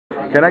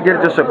Can I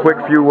get just a quick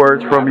few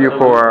words from you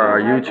for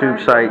our YouTube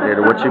site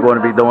and what you're going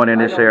to be doing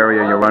in this area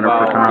and you're running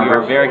for Congress? We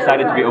are very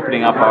excited to be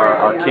opening up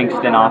our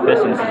Kingston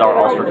office, and this is our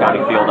Ulster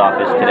County Field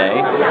office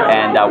today.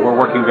 And we're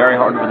working very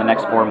hard for the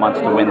next 4 months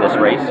to win this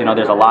race. You know,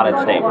 there's a lot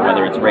at stake,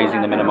 whether it's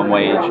raising the minimum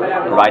wage,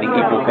 providing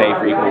equal pay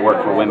for equal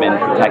work for women,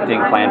 protecting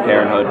Planned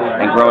Parenthood,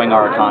 and growing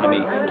our economy,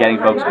 getting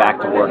folks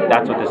back to work.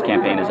 That's what this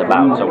campaign is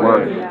about. So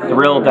we're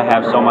thrilled to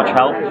have so much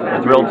help.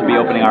 We're thrilled to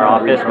be opening our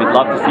office. We'd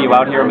love to see you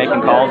out here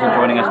making calls and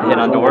joining us to hit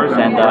on doors,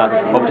 and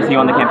hope to see you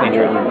on the campaign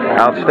trail.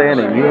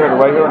 Outstanding. You heard it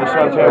right here on the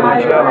Sun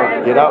Television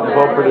Channel. Get out and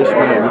vote for this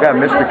man. We got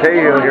Mr.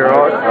 Cahill here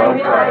also.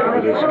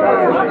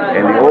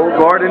 And the old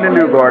guard and the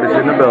new guard is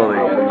in the building.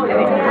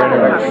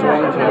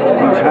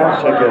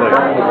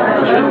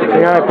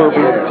 Say hi,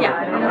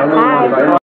 Poopy.